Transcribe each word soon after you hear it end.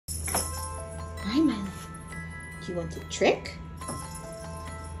right, Milo. Do you want the trick? Or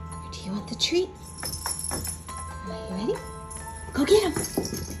do you want the treat? Are you ready? Go get him.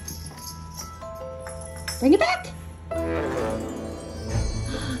 Bring it back. You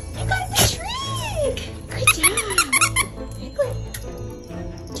got the trick. Good job. Very good.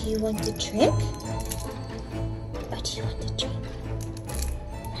 Do you want the trick? Or do you want the treat?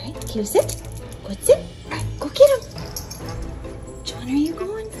 All right, can you sit? Go sit. All right, go get him. Which one are you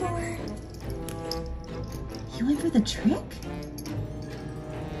going for? You went for the trick?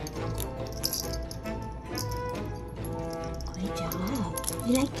 Good job.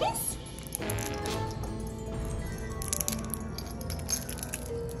 You like this?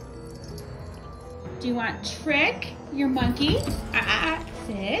 Do you want trick your monkey?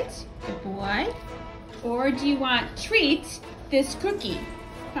 Sit. Good boy. Or do you want treat this cookie?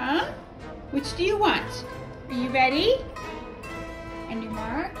 Huh? Which do you want? Are you ready? And your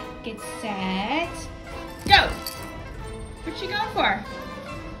mark, get set, go! What you going for?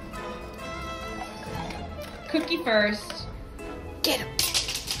 Cookie first. Get him.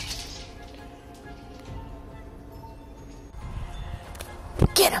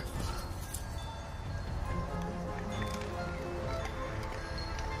 Get him.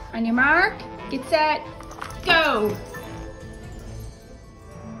 On your mark, get set, go!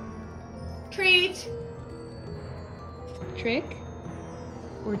 Treat. Trick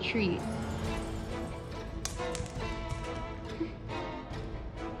or treat?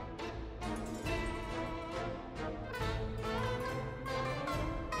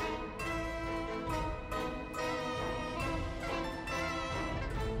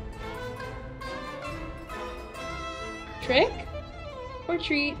 Trick or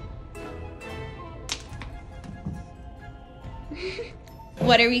treat?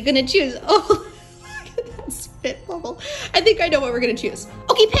 What are we gonna choose? Oh, look at that spit bubble. I think I know what we're gonna choose.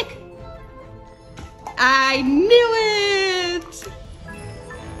 Okay, pick. I knew it.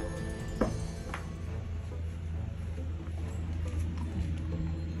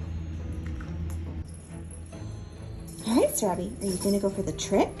 All right, so Robbie, are you gonna go for the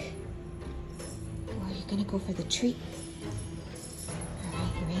trick? Or are you gonna go for the treat? All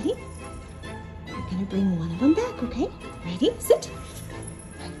right, you ready? You're gonna bring one of them back, okay? Ready? Sit.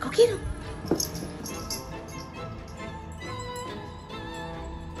 Go get him.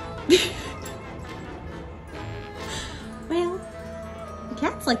 Well, the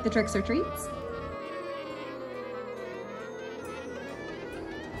cats like the tricks or treats.